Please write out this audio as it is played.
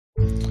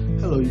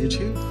for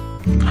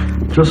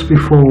YouTube. Just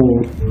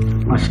before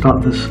I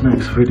start this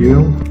next video,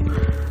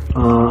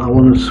 I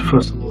want to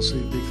first of all say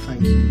a big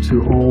thank you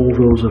to all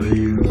those of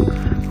you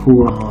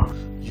who are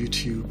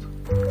YouTube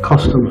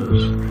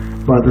customers.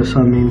 By this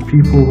I mean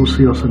people who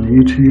see us on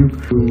YouTube,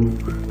 who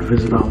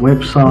visit our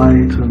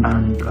website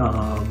and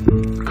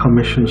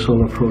commission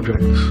solar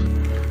projects.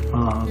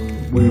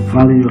 We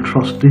value your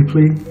trust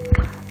deeply,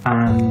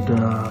 and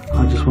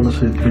I just want to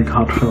say a big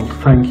heartfelt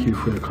thank you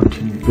for your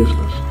continued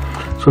business.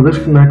 So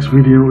this next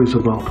video is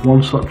about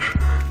one such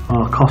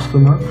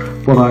customer,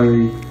 but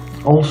I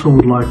also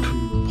would like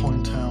to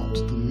Point out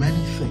the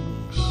many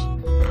things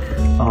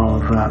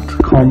that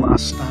come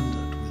as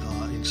standard with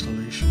our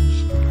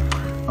installations.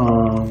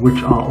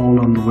 which are all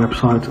on the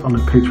website on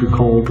a page we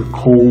call the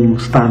Koln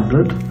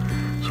standard.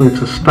 So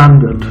it's a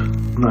standard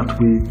that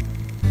we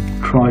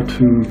try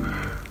to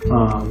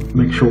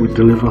make sure we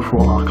deliver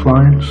for our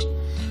clients,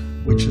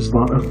 which is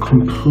about a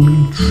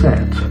complete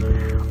set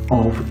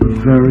of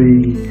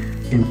very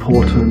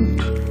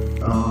important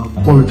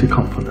quality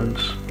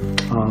components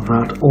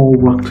that all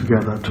work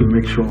together to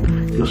make sure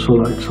your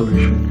solar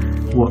installation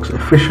works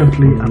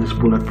efficiently and is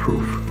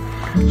bulletproof.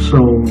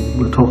 So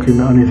we're talking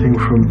anything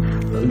from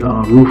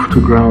roof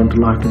to ground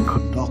lightning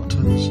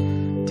conductors,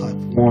 type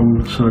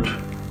 1 surge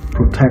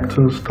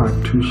protectors, type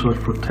 2 surge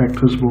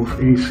protectors, both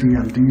AC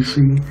and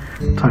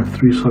DC, type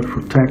 3 surge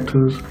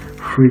protectors,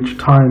 fridge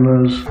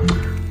timers,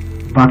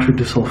 battery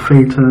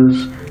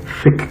desulfators,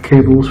 thick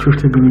cables,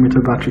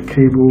 50mm battery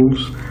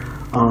cables,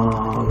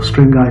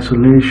 string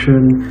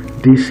isolation,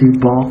 DC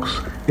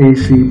box,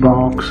 AC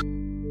box.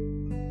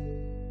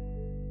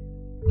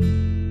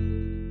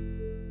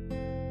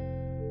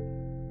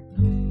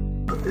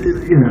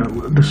 You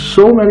know, there's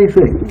so many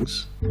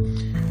things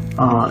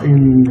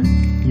in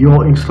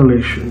your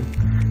installation.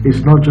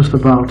 It's not just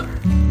about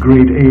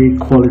grade A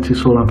quality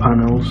solar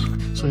panels.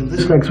 So in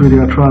this next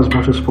video, I try as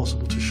much as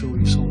possible to show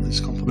you some of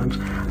these components,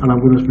 and I'm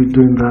going to be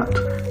doing that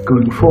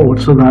going forward,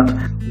 so that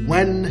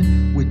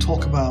when we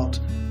talk about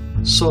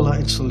solar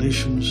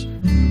installations,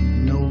 you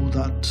know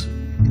that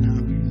you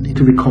need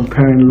to be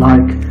comparing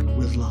like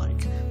with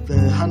like. There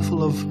are a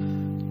handful of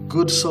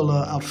good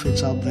solar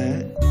outfits out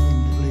there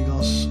in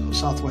Lagos,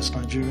 southwest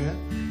Nigeria,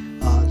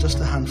 just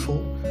a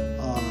handful.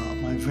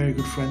 My very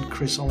good friend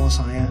Chris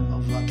Owasayan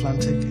of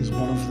Atlantic is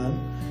one of them.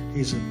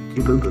 He's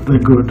they're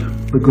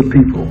good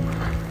people.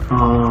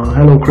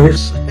 Hello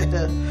Chris.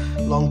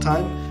 Long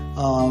time.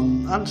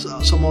 And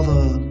some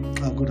other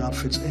good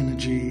outfits,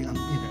 Energy, and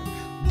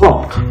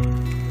But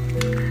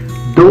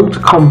don't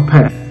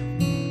compare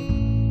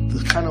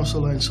the kind of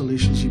solar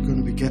installations you're going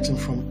to be getting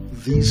from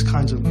these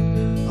kinds of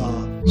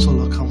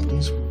solar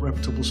companies,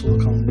 reputable solar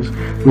companies,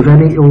 with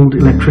any old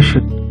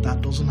electrician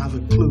that doesn't have a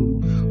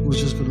clue, who's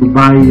just going to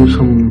buy you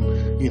some,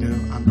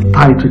 and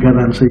tie it together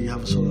and say you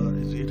have a solar,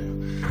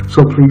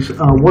 So please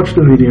watch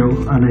the video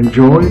and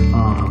enjoy.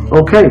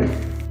 Okay.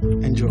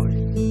 Enjoy.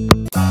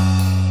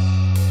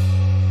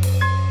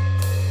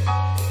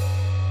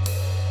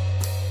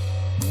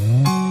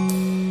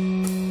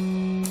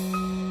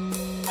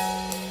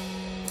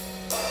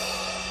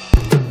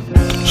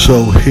 So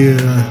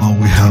here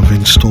we have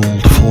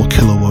installed 4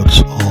 kilowatts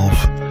of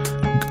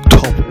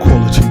top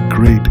quality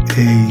grade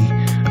A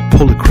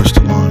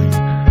polycrystalline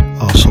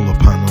solar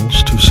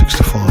panels,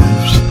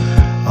 265s.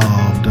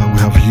 We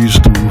have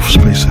used the roof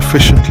space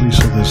efficiently,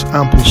 so there's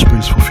ample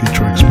space for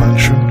future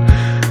expansion.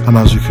 And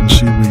as you can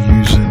see, we're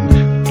using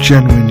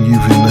genuine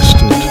UV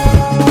listed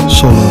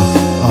solar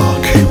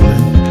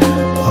cabling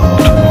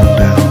to run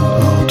down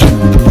to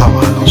the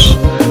powerhouse,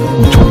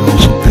 which we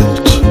also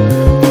built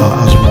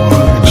as we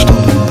were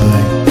installing the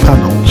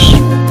panels.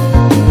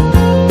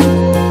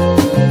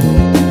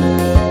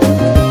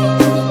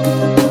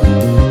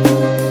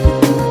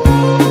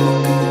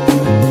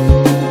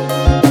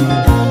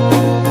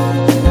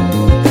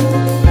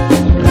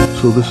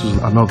 So this is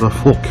another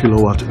 4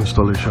 kilowatt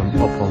installation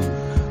up on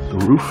the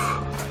roof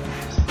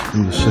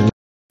in the same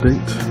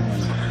date,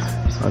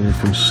 and you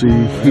can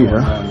see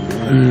here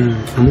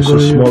it's a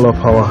smaller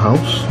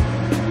powerhouse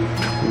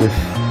with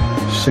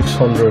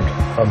 600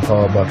 amp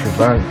hour battery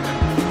bank,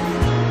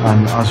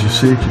 and as you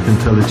see it, you can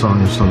tell it's our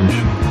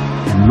installation.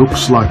 It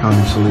looks like our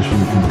installation,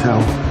 you can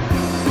tell,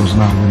 because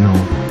now we know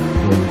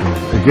what we're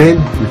doing. Again,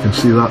 you can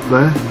see that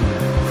there,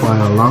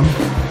 fire alarm,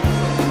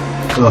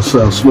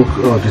 smoke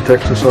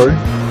detector, sorry,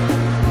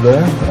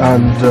 there,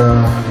 and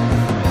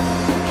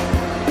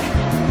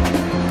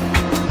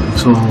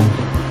it's all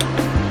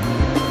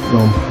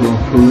done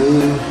properly.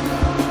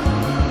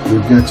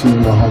 We're getting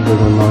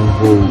 109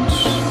 volts,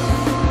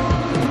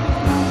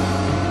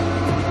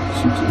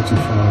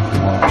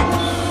 685 watts.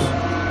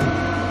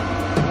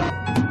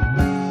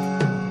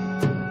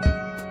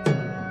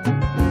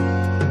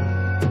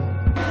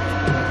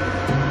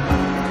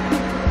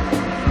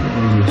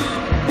 Mm.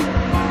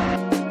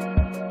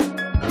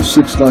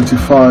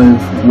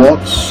 695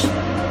 watts,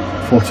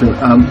 14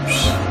 amps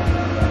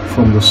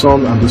from the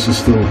sun, and this is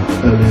still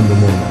early in the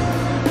morning.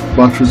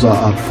 Batteries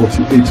are at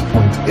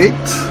 48.8.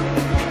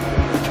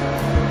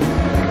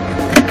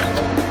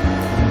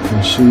 You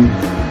can see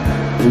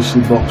AC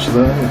box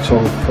there, it's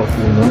all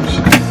properly nice.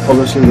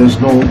 Obviously there's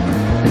no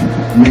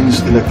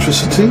mains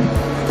electricity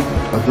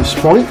at this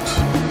point.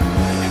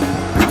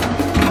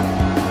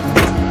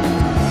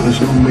 There's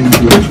no mains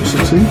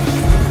electricity.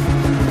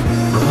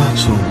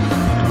 That's all.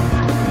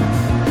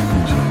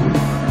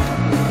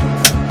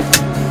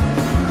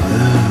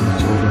 Yeah,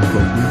 that's all done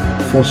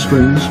properly. 4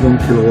 strings, 1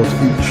 kilowatt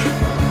each.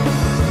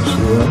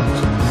 See that?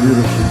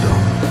 Beautifully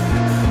done.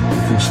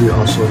 You can see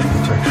our surge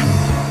protection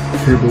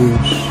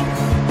cables,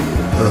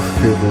 earth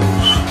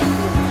cables.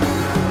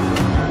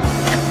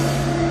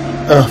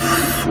 Earth,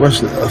 where's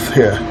the earth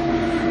here?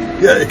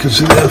 Yeah, you can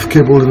see the earth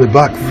cable in the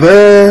back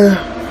there.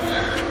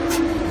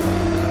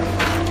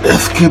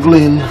 Earth cable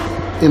in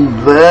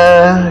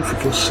there, if you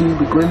can see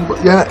the green,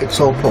 but yeah, it's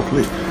all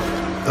properly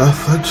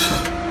earthed,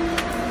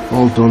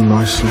 all done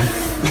nicely.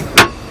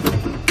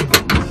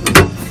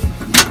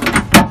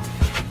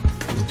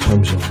 In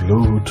terms of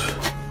load,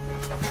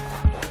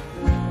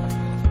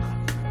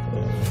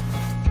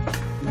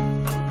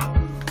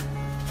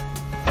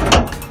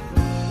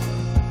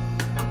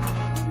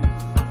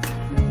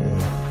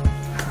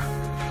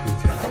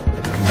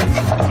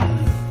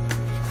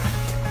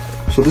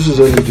 so this is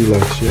LED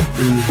lights, yeah?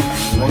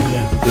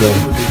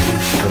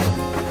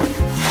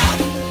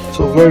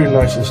 So very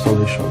nice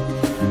installation.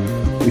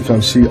 You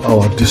can see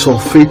our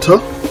desulfator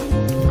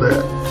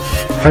there.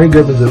 Can you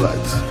get the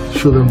lights?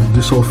 Show them the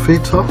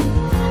desulfator.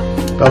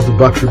 That's the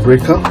battery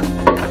breaker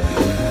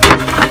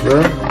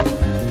there.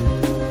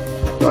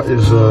 That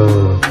is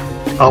a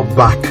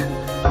Outback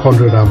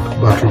 100 amp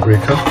battery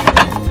breaker,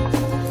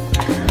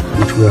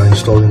 which we are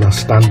installing as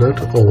standard,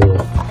 or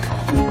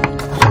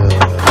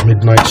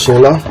Midnight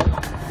Solar,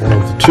 one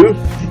of the two.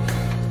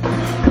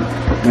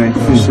 19.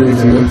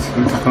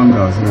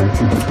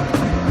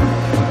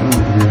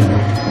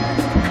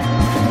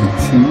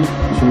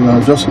 So we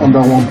are just under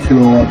 1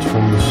 kilowatt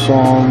from the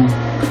sun,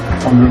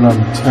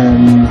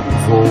 110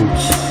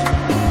 volts,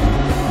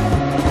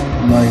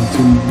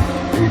 19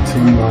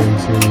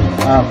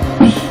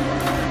 amps,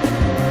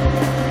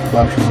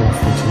 batteries on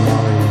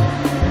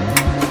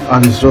 49,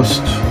 and it's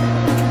just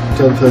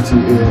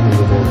 10:30 a.m. in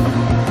the morning.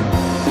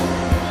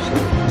 So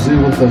it's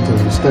even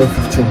 10:30, it's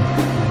 10:15 in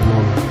the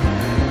morning.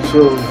 So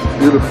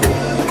beautiful.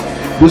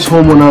 This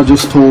homeowner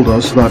just told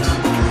us that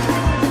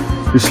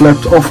he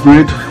slept off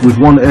grid with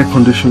 1 air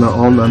conditioner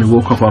on and he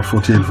woke up at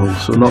 48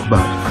 volts. So not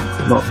bad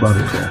at all.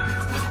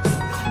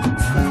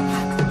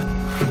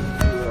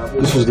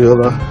 This is the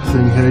other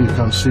thing here. You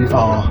can see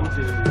our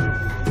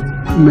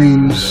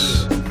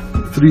mains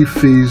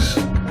 3-phase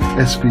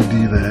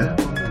SPD there.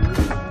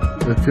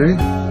 Okay,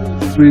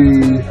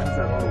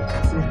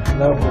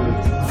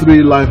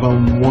 3 live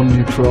and 1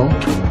 neutral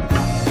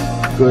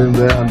going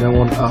there, and then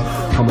 1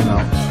 earth coming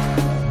out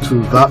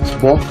to that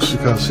box. You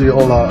can see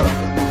all our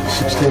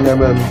 16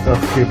 mm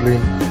earth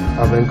cabling,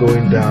 and then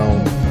going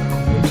down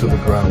into the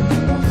ground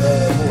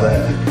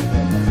there.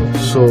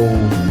 So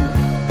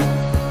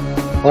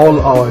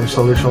all our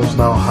installations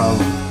now have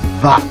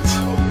that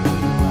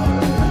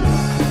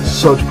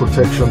surge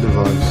protection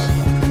device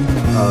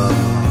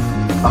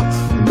at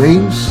the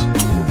mains,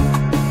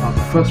 at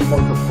the first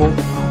port of call,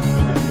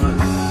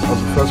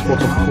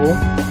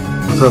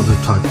 instead of the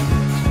type.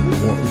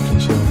 What we can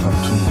see on type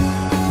 2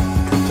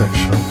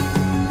 protection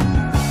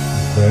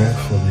there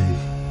for the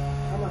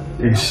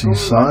AC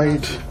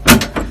side,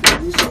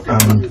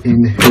 and in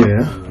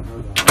here,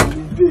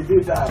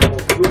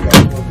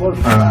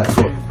 and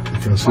you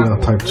can see our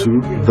type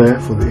 2 there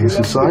for the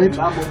AC side,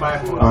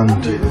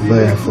 and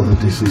there for the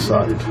DC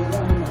side.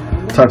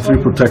 Type 3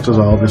 protectors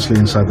are obviously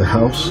inside the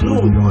house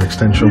with no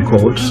extension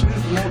cords,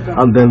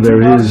 and then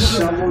there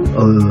is a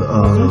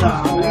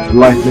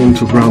lightning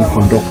to ground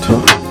conductor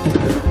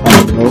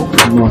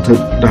mounted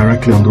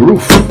directly on the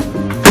roof.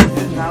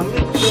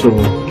 So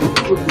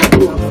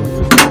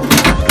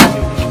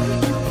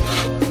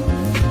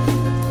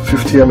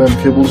 50 mm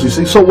cables, you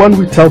see. So when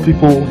we tell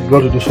people you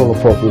got to do solar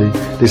properly,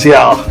 they say,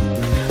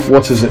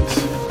 what is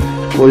it?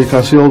 Well, you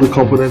can see all the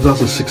components.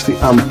 That's a 60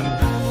 amp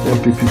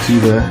MPPT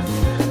there,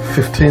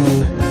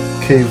 15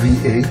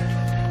 kVA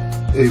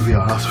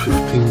AVR. That's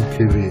 15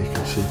 kVA. You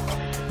can see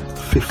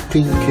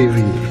 15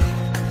 kVA,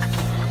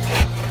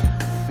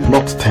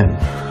 not 10.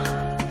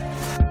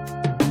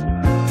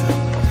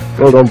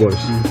 Well done,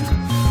 boys.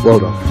 Well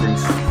done.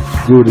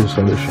 Good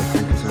installation.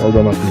 Well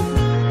done, Abdi.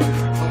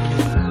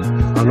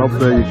 And up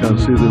there you can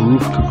see the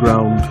roof to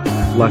ground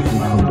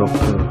lightning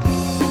conductor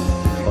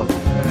up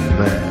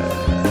there.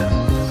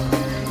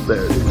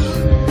 There it is,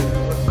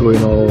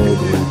 going all the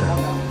way down.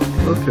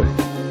 Okay.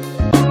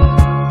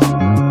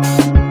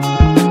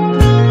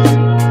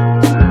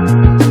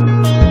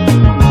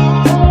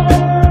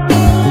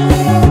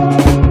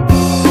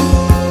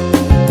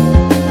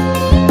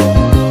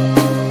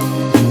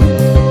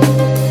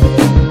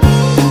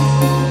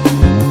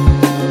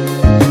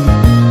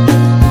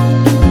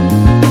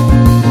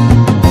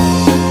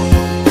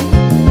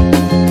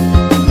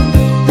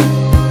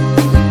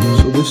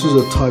 This is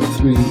a Type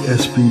 3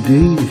 SPD.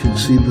 You can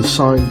see the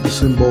sign, the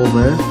symbol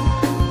there.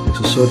 It's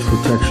a surge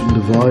protection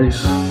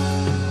device.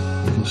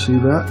 You can see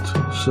that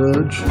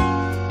surge.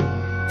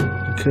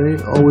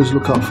 Okay, always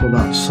look out for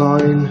that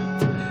sign.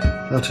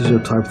 That is your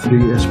type 3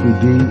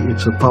 SPD.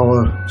 It's a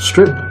power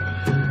strip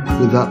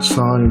with that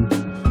sign,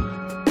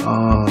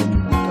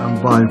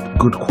 and buy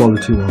good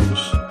quality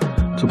ones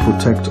to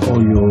protect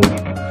all your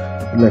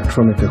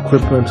electronic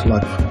equipment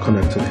like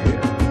connected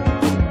here.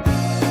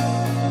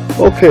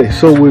 Okay,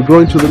 so we're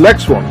going to the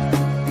next one.